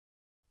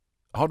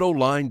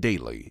AutoLine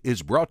Daily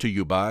is brought to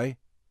you by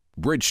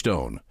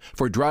Bridgestone.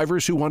 For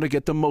drivers who want to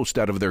get the most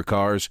out of their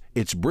cars,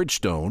 it's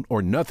Bridgestone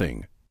or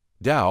nothing.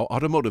 Dow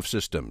Automotive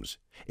Systems,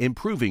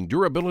 improving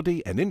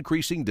durability and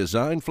increasing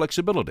design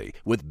flexibility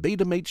with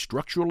Betamate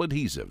structural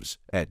adhesives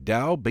at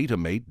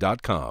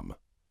dowbetamate.com.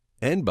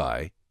 And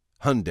by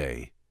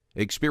Hyundai.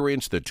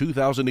 Experience the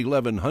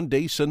 2011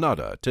 Hyundai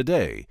Sonata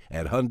today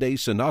at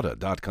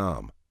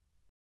HyundaiSonata.com.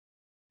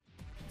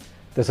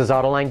 This is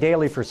AutoLine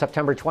Daily for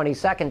September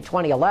 22nd,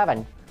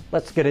 2011.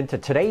 Let's get into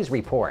today's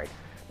report.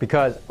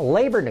 Because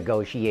labor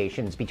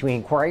negotiations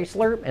between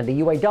Chrysler and the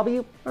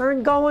UAW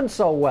aren't going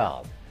so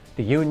well.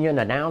 The union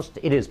announced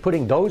it is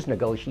putting those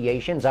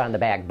negotiations on the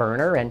back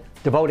burner and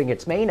devoting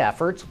its main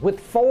efforts with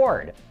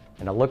Ford.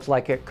 And it looks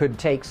like it could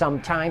take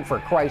some time for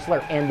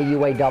Chrysler and the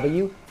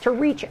UAW to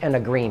reach an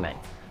agreement.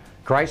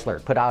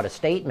 Chrysler put out a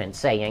statement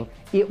saying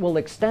it will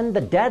extend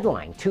the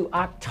deadline to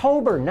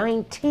October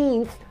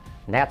 19th,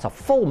 and that's a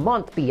full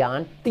month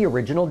beyond the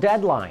original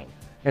deadline.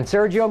 And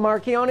Sergio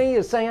Marchionne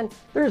is saying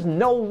there's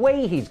no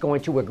way he's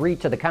going to agree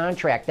to the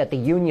contract that the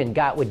union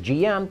got with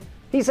GM.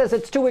 He says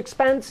it's too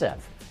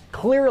expensive.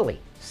 Clearly,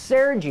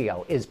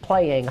 Sergio is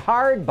playing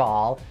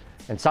hardball,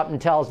 and something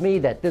tells me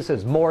that this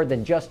is more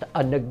than just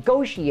a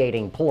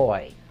negotiating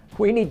ploy.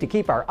 We need to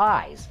keep our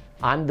eyes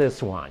on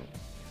this one.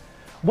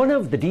 One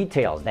of the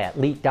details that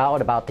leaked out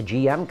about the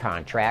GM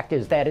contract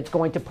is that it's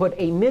going to put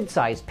a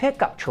mid-size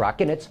pickup truck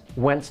in its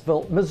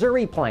Wentzville,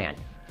 Missouri plant.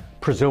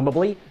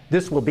 Presumably,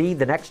 this will be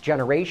the next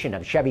generation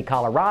of Chevy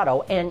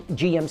Colorado and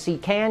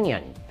GMC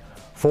Canyon.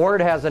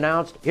 Ford has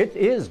announced it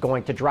is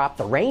going to drop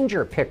the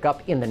Ranger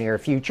pickup in the near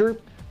future,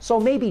 so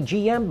maybe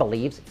GM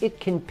believes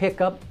it can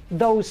pick up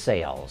those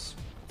sales.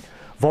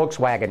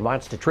 Volkswagen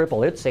wants to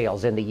triple its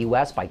sales in the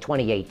U.S. by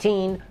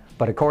 2018,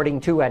 but according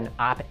to an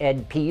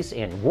op-ed piece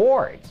in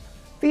Wards,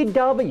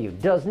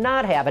 VW does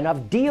not have enough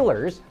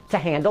dealers to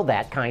handle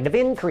that kind of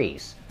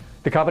increase.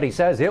 The company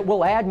says it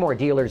will add more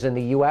dealers in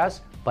the U.S.,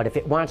 but if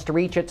it wants to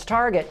reach its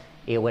target,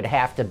 it would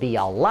have to be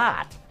a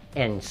lot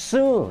and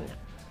soon.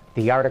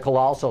 The article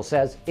also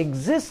says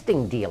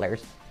existing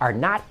dealers are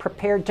not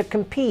prepared to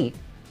compete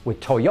with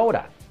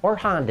Toyota or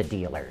Honda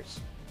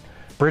dealers.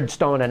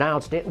 Bridgestone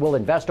announced it will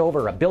invest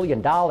over $1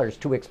 billion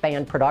to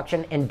expand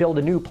production and build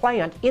a new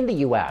plant in the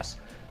U.S.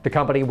 The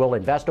company will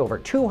invest over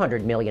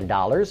 $200 million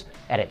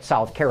at its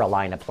South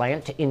Carolina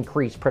plant to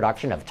increase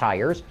production of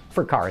tires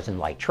for cars and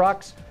light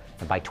trucks.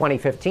 And by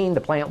 2015,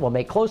 the plant will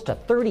make close to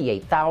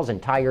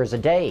 38,000 tires a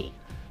day.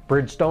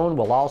 Bridgestone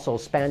will also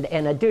spend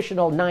an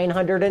additional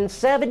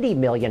 $970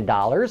 million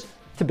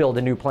to build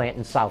a new plant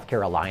in South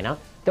Carolina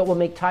that will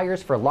make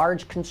tires for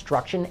large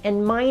construction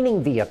and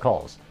mining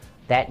vehicles.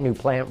 That new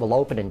plant will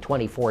open in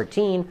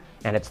 2014,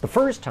 and it's the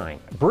first time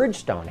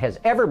Bridgestone has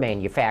ever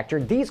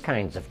manufactured these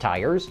kinds of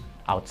tires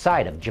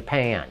outside of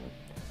Japan.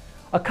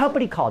 A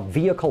company called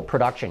Vehicle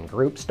Production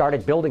Group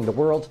started building the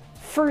world's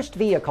first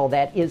vehicle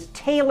that is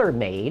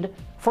tailor-made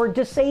for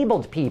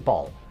disabled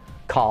people.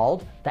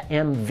 Called the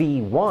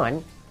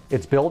MV1,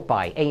 it's built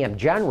by AM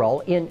General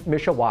in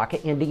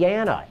Mishawaka,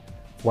 Indiana.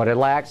 What it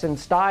lacks in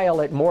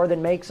style, it more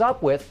than makes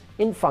up with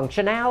in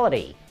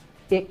functionality.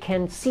 It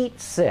can seat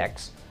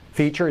 6,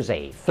 features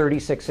a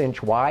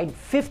 36-inch wide,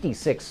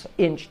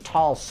 56-inch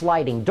tall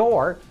sliding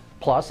door,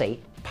 plus a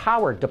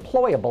power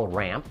deployable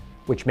ramp,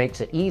 which makes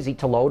it easy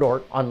to load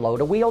or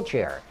unload a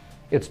wheelchair.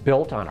 It's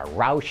built on a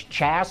Roush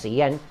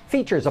chassis and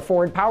features a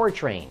Ford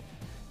powertrain.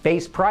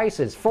 Base price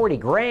is $40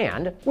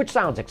 grand, which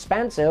sounds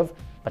expensive,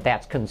 but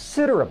that's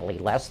considerably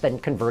less than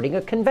converting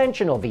a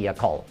conventional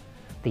vehicle.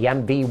 The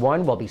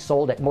MV1 will be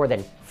sold at more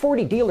than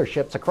 40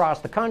 dealerships across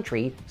the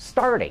country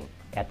starting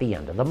at the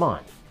end of the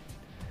month.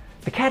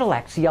 The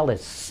Cadillac CL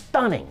is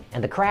stunning,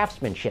 and the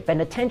craftsmanship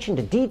and attention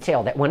to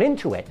detail that went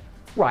into it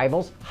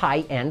rivals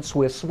high-end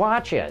Swiss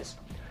swatches.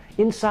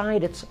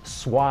 Inside, it's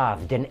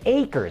swathed in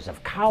acres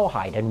of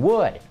cowhide and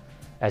wood.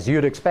 As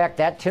you'd expect,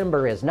 that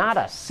timber is not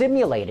a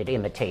simulated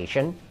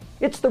imitation.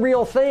 It's the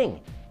real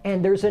thing,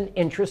 and there's an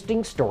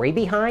interesting story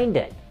behind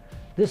it.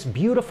 This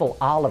beautiful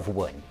olive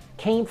wood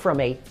came from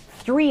a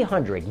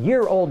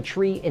 300-year-old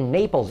tree in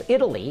Naples,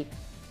 Italy,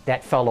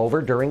 that fell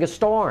over during a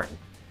storm.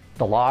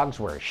 The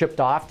logs were shipped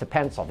off to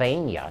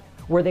Pennsylvania,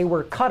 where they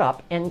were cut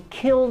up and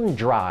kiln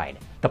dried.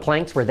 The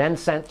planks were then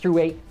sent through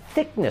a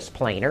thickness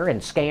planer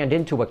and scanned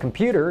into a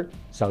computer,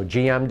 so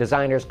GM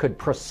designers could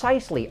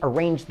precisely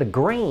arrange the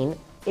grain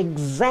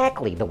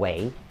exactly the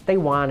way they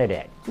wanted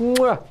it.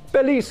 Mwah,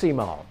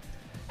 bellissimo.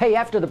 Hey,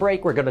 after the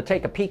break, we're going to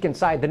take a peek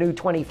inside the new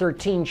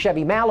 2013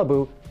 Chevy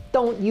Malibu.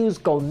 Don't use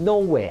go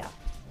nowhere.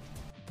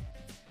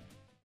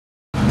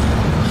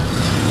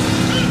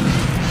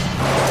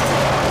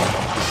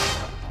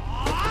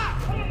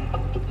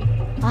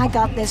 I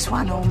got this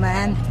one, old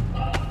man.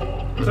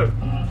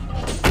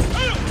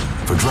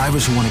 For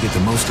drivers who want to get the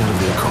most out of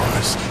their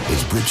cars,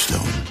 it's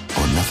Bridgestone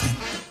or nothing.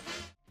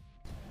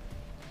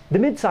 The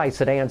midsize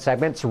sedan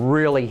segment's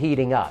really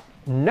heating up.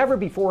 Never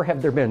before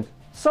have there been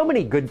so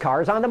many good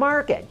cars on the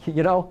market.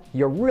 You know,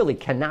 you really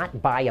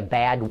cannot buy a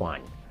bad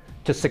one.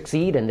 To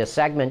succeed in this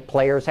segment,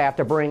 players have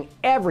to bring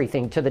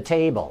everything to the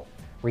table.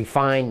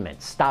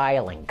 refinement,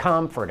 styling,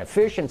 comfort,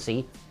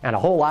 efficiency, and a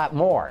whole lot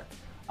more.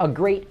 A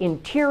great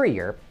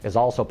interior is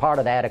also part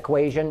of that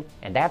equation,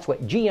 and that's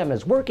what GM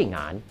is working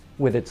on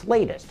with its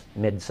latest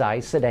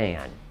midsize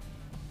sedan.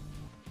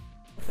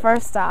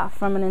 First off,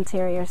 from an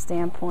interior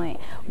standpoint,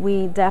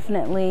 we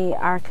definitely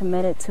are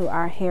committed to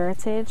our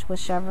heritage with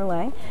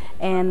Chevrolet,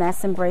 and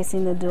that's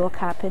embracing the dual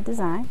cockpit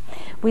design.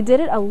 We did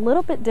it a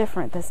little bit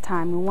different this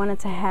time. We wanted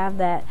to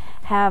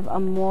have a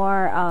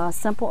more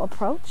simple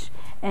approach,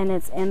 and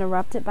it's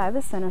interrupted by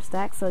the center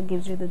stack, so it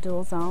gives you the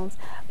dual zones.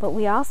 But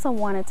we also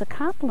wanted to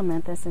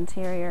complement this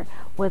interior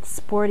with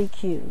sporty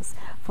cues.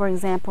 For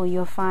example,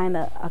 you'll find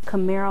a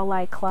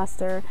Camaro-like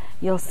cluster.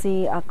 You'll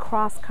see a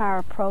cross-car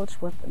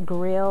approach with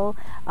grille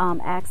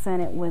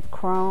accented with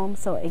chrome,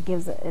 so it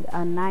gives it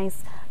a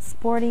nice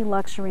sporty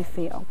luxury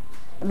feel.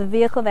 The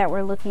vehicle that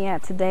we're looking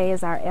at today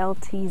is our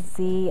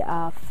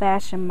LTZ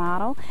fashion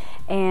model,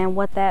 and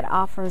what that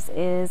offers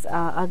is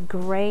a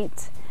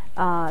great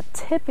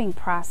tipping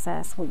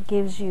process, which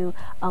gives you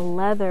a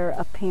leather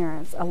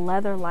appearance, a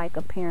leather-like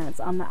appearance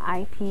on the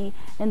IP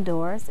and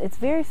doors. It's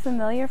very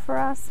familiar for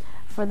us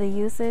for the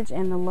usage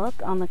and the look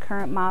on the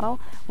current model.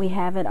 We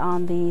have it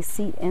on the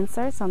seat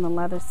inserts, on the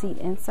leather seat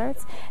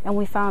inserts, and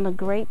we found a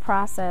great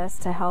process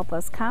to help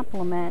us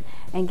complement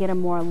and get a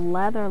more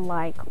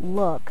leather-like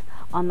look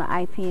on the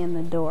IP and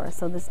the door.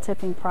 So this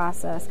tipping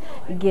process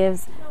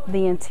gives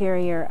the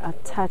interior a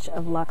touch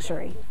of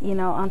luxury. You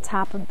know, on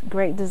top of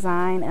great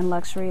design and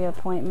luxury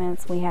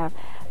appointments, we have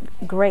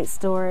great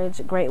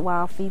storage, great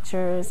wow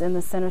features in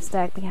the center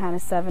stack behind a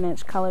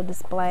 7-inch color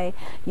display.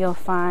 You'll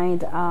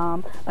find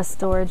a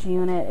storage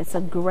unit. It's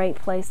a great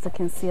place to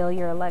conceal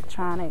your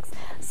electronics.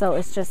 So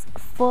it's just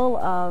full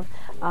of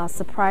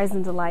surprise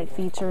and delight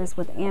features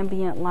with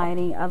ambient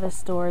lighting, other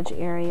storage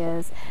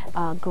areas,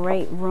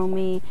 great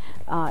roomy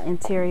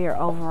interior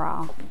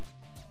overall.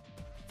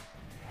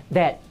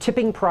 That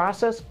tipping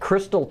process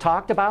Crystal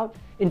talked about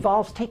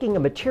involves taking a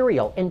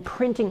material and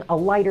printing a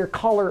lighter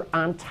color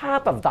on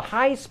top of the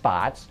high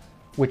spots,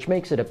 which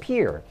makes it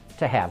appear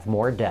to have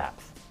more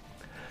depth.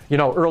 You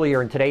know,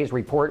 earlier in today's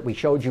report, we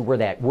showed you where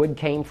that wood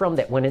came from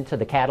that went into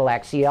the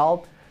Cadillac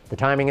CL. The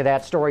timing of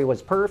that story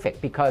was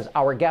perfect because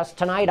our guest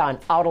tonight on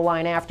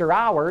Autoline After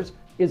Hours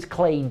is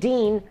Clay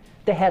Dean,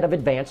 the head of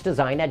advanced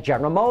design at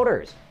General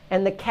Motors.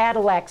 And the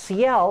Cadillac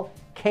CL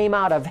came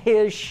out of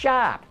his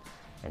shop.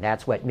 And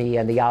that's what me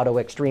and the auto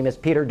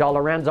extremist Peter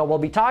DeLorenzo will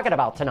be talking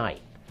about tonight.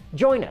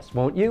 Join us,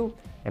 won't you?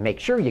 And make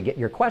sure you get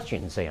your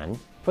questions in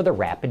for the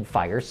rapid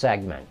fire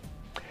segment.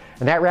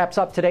 And that wraps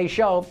up today's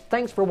show.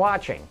 Thanks for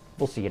watching.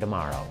 We'll see you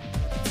tomorrow.